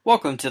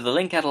Welcome to the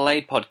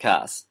LinkAdelaide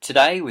podcast,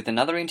 today with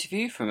another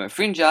interview from a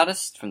fringe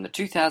artist from the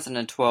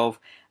 2012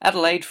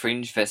 Adelaide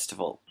Fringe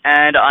Festival.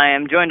 And I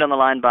am joined on the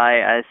line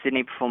by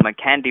Sydney performer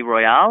Candy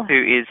Royalle,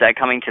 who is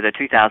coming to the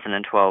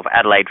 2012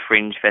 Adelaide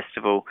Fringe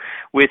Festival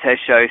with her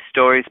show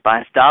Stories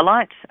By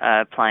Starlight,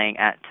 playing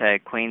at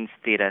Queen's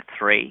Theatre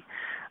 3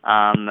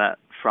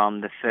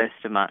 from the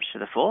 1st of March to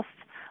the 4th.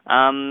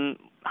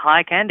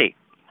 Hi, Candy.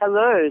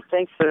 Hello,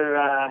 thanks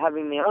for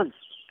having me on.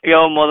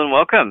 You're more than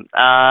welcome.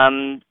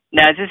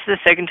 Now, is this the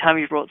second time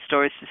you've brought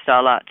Stories to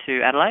Starlight to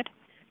Adelaide?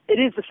 It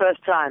is the first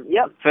time,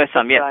 yep. First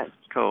time, yep. Right.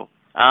 Cool.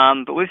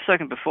 But we've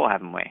spoken before,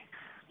 haven't we?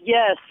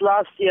 Yes,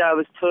 last year I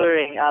was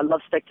touring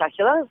Love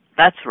Spectacular.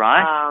 That's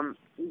right.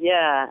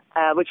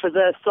 Which was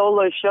a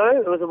solo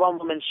show. It was a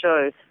one-woman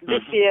show.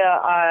 This year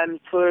I'm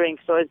touring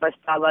Stories by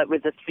Starlight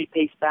with a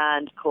three-piece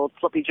band called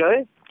Sloppy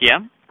Joe. Yeah.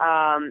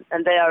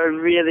 And they are a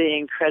really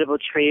incredible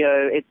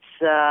trio. It's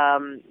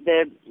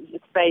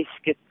bass,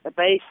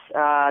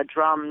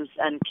 drums,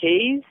 and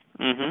keys.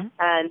 Mm-hmm.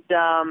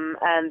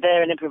 And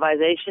they're an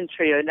improvisation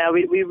trio. Now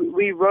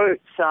we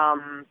wrote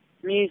some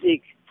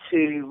music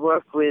to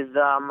work with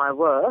my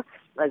work,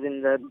 as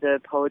in the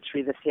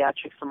poetry, the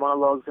theatrics, the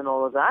monologues, and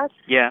all of that.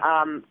 Yeah.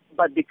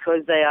 But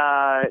because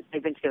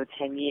they've been together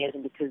 10 years,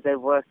 and because they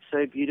worked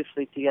so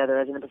beautifully together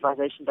as an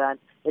improvisation band,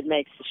 it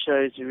makes the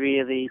shows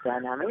really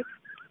dynamic.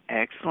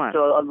 Excellent.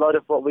 So a lot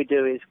of what we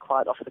do is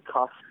quite off the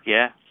cuff.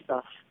 Yeah.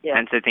 Stuff. Yeah.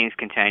 And so things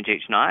can change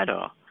each night,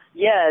 or?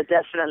 Yeah,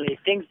 definitely.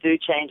 Things do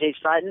change each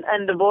night,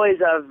 and the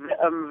boys are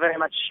very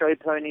much show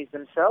ponies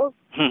themselves.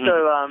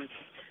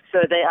 So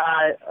they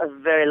are a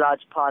very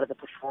large part of the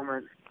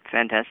performance.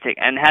 Fantastic.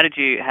 And how did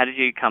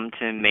you come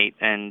to meet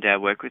and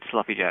work with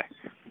Sloppy Joe?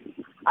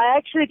 I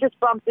actually just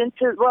bumped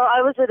into,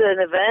 I was at an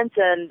event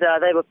and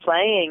they were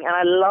playing, and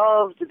I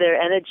loved their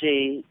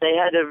energy. They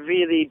had a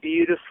really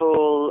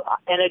beautiful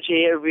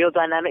energy, a real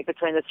dynamic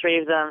between the three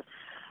of them.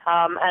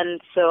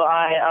 And so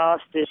I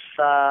asked if,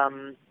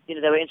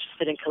 they were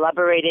interested in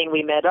collaborating.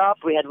 We met up,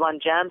 we had one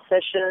jam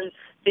session.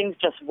 Things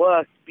just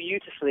worked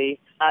beautifully,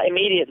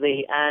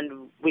 immediately,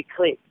 and we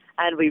clicked.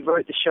 And we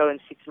wrote the show in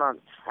 6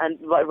 months. And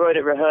wrote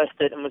it, rehearsed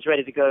it, and was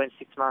ready to go in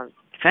 6 months.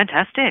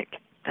 Fantastic.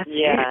 That's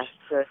huge.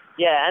 So,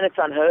 and it's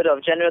unheard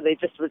of. Generally,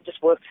 it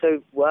just works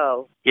so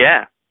well.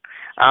 Yeah.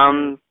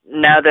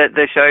 Now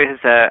the show has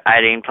a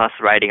 18 plus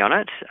rating on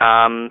it,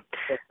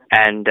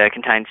 and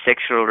contains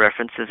sexual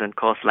references and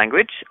coarse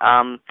language.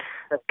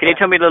 Can you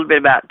tell me a little bit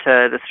about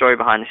the story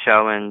behind the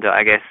show and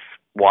I guess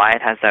why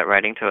it has that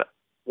rating to it?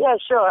 Yeah,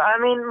 sure. I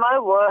mean, my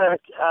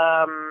work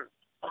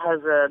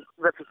has a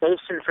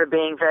reputation for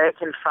being very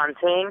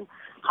confronting,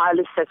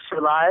 highly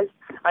sexualized.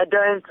 I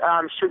don't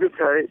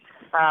sugarcoat.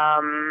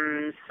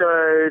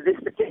 So this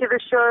particular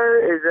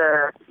show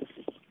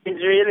is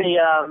really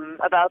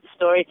about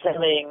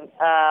storytelling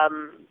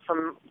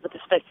from the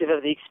perspective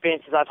of the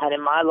experiences I've had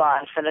in my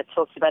life, and it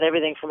talks about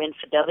everything from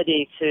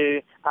infidelity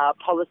to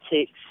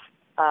politics,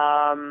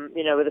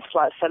 with a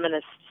slight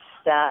feminist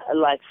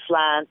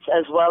slant,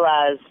 as well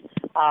as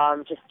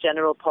just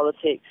general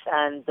politics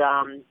and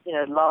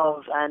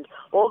love and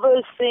all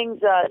those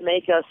things that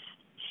make us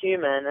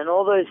human, and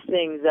all those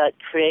things that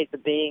create the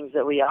beings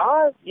that we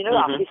are,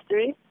 our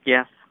history.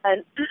 Yeah.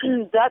 And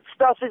that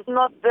stuff is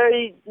not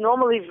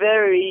normally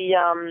very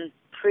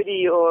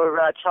pretty or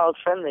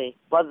child-friendly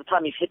by the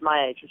time you've hit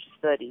my age, which is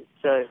 30.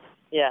 So,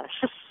 yeah.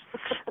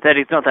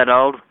 30's not that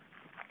old.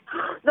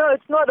 No,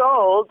 it's not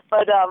old,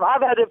 but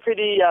I've had a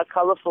pretty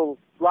colourful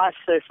life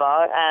so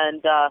far,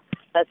 and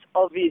that's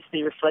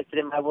obviously reflected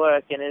in my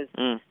work and is,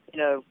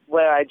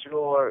 where I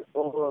draw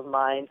all of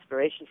my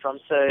inspiration from.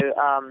 So,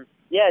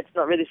 it's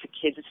not really for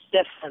kids. It's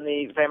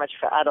definitely very much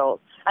for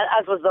adults. And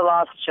as was the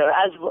last show,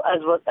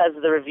 as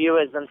the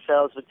reviewers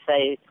themselves would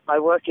say, my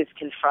work is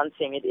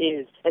confronting. It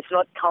is. It's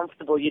not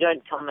comfortable. You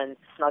don't come and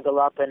snuggle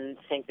up and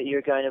think that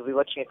you're going to be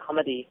watching a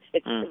comedy.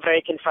 It's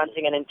very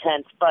confronting and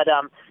intense, but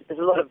there's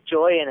a lot of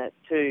joy in it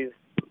too.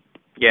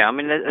 Yeah, I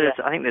mean,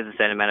 I think there's a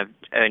certain amount of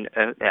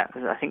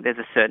I think there's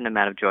a certain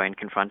amount of joy in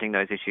confronting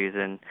those issues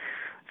and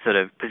sort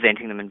of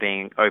presenting them and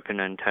being open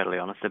and totally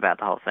honest about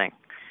the whole thing.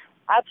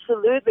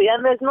 Absolutely,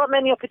 and there's not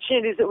many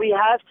opportunities that we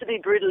have to be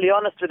brutally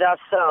honest with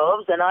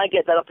ourselves, and I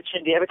get that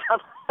opportunity every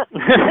time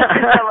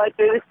I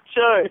do this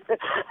show.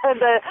 And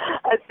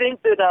I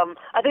think that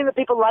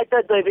people like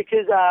that though,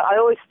 because I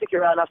always stick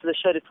around after the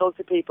show to talk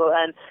to people,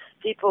 and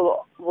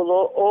people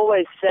will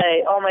always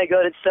say, "Oh my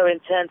God, it's so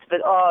intense,"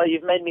 but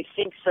you've made me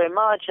think so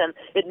much, and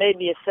it made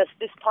me assess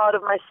this part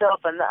of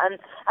myself, and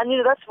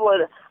that's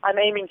what I'm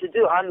aiming to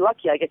do. I'm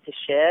lucky I get to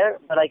share,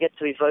 but I get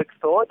to evoke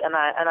thought, and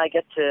I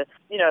get to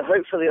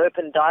hopefully open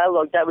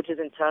dialogue, that which is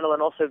internal,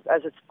 and also,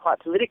 as it's quite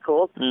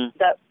political,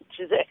 that which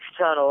is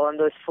external, and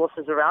those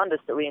forces around us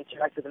that we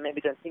interact with and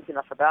maybe don't think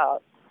enough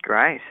about.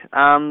 Great.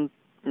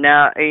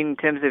 Now, in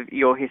terms of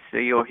your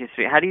history,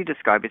 how do you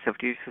describe yourself?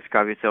 Do you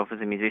describe yourself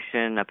as a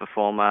musician, a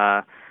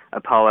performer,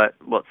 a poet,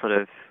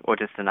 or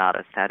just an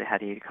artist? How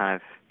do you kind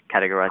of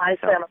categorize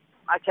yourself?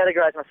 I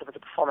categorize myself as a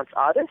performance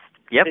artist.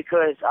 Yep.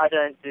 Because I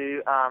don't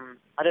do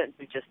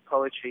just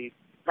poetry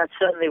that's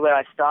certainly where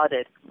I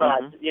started.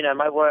 But, Mm-hmm. you know,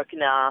 my work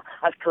now,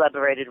 I've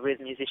collaborated with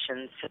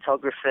musicians,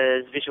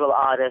 photographers, visual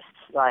artists.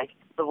 Like,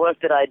 the work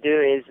that I do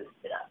is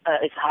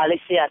it's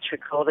highly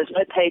theatrical. There's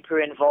no paper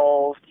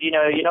involved. You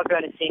know, you're not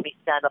going to see me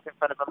stand up in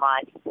front of a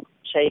mic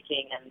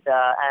shaking and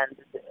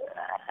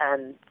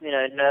you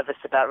know, nervous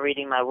about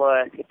reading my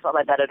work. It's not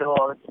like that at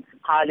all. It's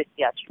highly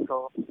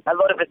theatrical. A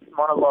lot of it's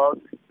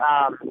monologue.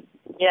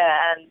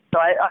 And so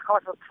I come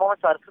up with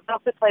performance artists. I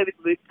also play with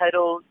loop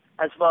pedals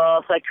as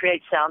well, so I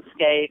create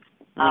soundscapes.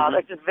 Mm-hmm.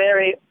 It's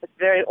very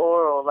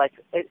oral, like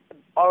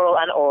oral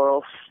and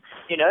oral.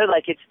 You know,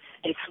 like it's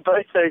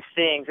both those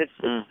things. It's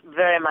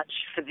very much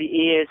for the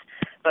ears,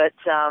 but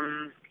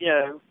you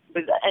know,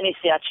 with any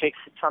theatrics,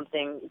 it's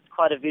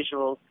quite a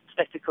visual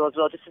spectacle as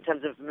well, just in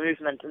terms of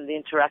movement and the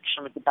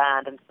interaction with the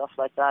band and stuff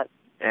like that.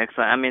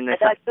 Excellent. I mean,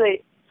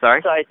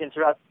 sorry to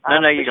interrupt.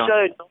 No, you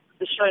go.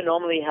 The show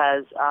normally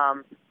has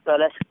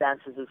burlesque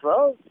dancers as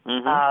well,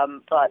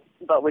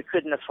 but we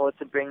couldn't afford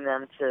to bring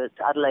them to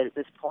Adelaide at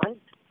this point.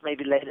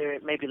 Maybe later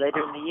in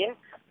the year.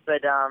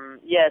 But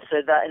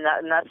so that in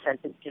that sense,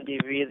 it can be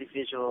really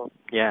visual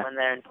when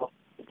they're involved.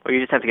 Well,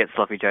 you just have to get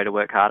Sloppy Joe to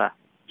work harder.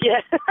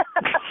 Yeah.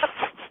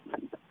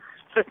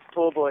 Those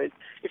poor boys.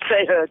 If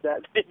they heard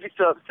that, they'd be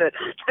so upset.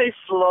 They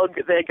slog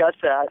their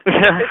guts out.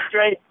 It's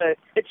great, though.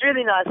 It's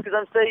really nice because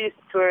I'm so used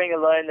to touring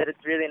alone that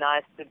it's really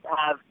nice to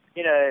have,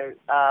 you know,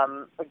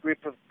 a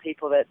group of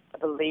people that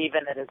believe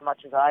in it as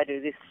much as I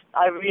do.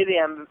 I really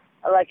am,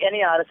 like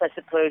any artist, I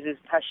suppose, is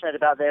passionate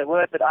about their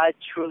work, but I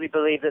truly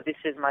believe that this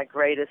is my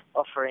greatest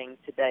offering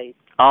to date.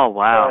 Oh,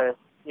 wow. So,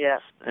 yeah.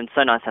 And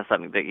so nice to have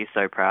something that you're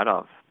so proud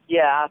of.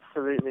 Yeah,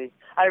 absolutely.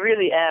 I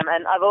really am,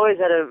 and I've always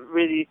had a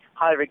really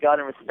high regard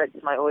and respect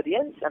for my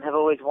audience, and have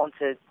always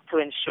wanted to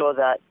ensure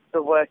that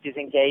the work is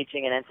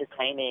engaging and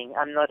entertaining.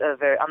 I'm not a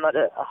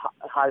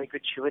highly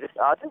gratuitous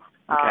artist.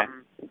 Okay.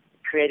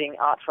 Creating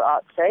art for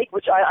art's sake,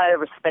 which I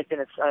respect in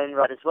its own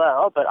right as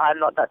well, but I'm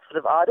not that sort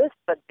of artist.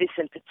 But this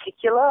in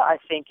particular, I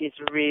think, is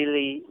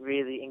really,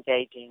 really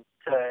engaging.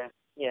 So,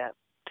 yeah.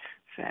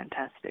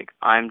 Fantastic.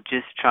 I'm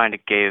just trying to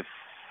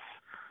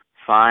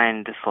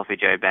find the Sloppy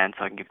Joe band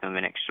so I can give them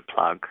an extra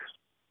plug.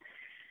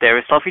 There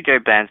are Sloppy Joe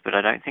bands, but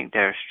I don't think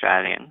they're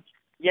Australian.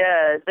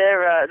 Yeah,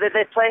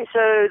 they play.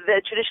 So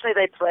traditionally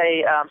they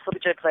play. Sloppy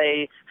Joe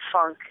play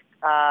funk,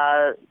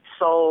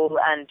 soul,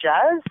 and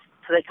jazz.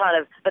 So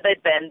but they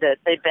bend it.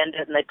 They bend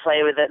it and they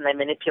play with it and they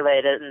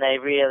manipulate it and they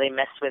really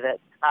mess with it.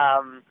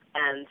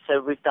 And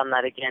so we've done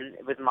that again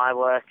with my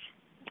work.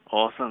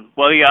 Awesome.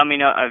 Well, yeah, I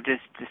mean, I've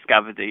just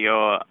discovered that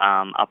you're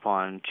up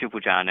on Triple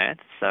Jar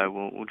Nerds, so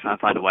we'll try and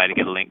find a way to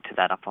get a link to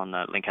that up on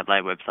the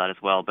LinkAdelaide website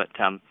as well. But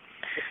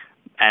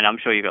and I'm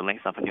sure you've got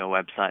links up on your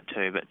website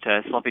too. But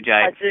Sloppy J.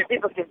 I do.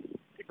 People can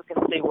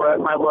see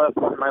my work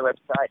on my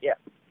website. Yeah.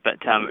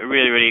 But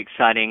really, really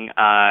exciting.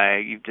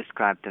 You've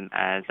described them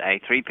as a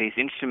three-piece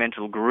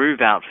instrumental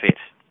groove outfit,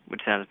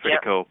 which sounds pretty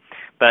cool.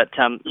 But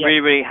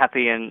really, really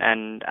happy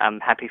and I'm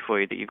happy for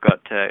you that you've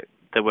got the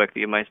work that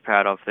you're most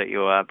proud of that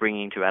you're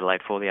bringing to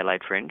Adelaide for the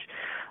Adelaide Fringe.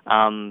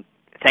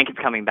 Thank you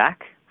for coming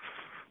back.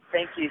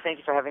 Thank you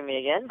for having me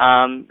again.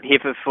 Here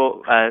for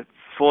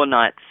 4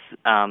 nights,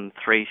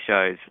 3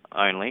 shows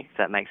only, if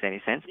that makes any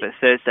sense. But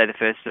Thursday the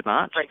 1st of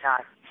March. Great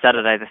night.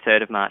 Saturday the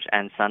 3rd of March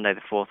and Sunday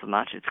the 4th of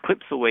March. It's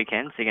Clipsal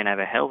weekend, so you're going to have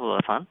a hell of a lot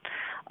of fun.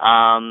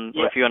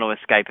 Well, if you want to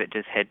escape it,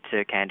 just head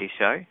to Candy's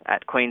show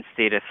at Queen's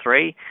Theatre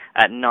 3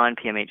 at 9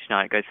 p.m. each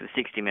night. It goes for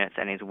 60 minutes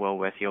and is well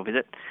worth your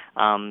visit.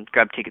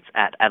 Grab tickets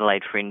at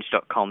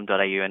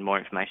adelaidefringe.com.au and more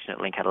information at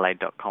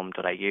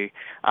linkadelaide.com.au.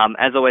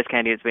 As always,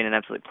 Candy, it's been an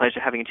absolute pleasure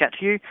having a chat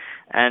to you,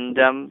 and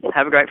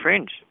have a great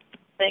Fringe.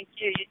 Thank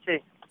you, you too.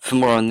 For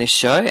more on this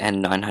show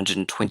and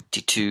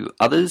 922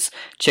 others,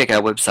 check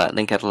our website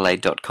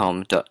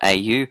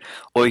linkadelaide.com.au,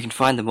 or you can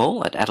find them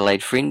all at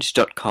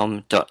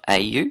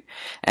adelaidefringe.com.au.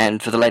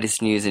 And for the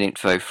latest news and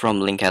info from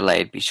Link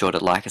Adelaide, be sure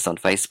to like us on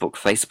Facebook,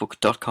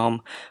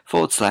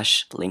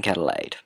 facebook.com/linkadelaide.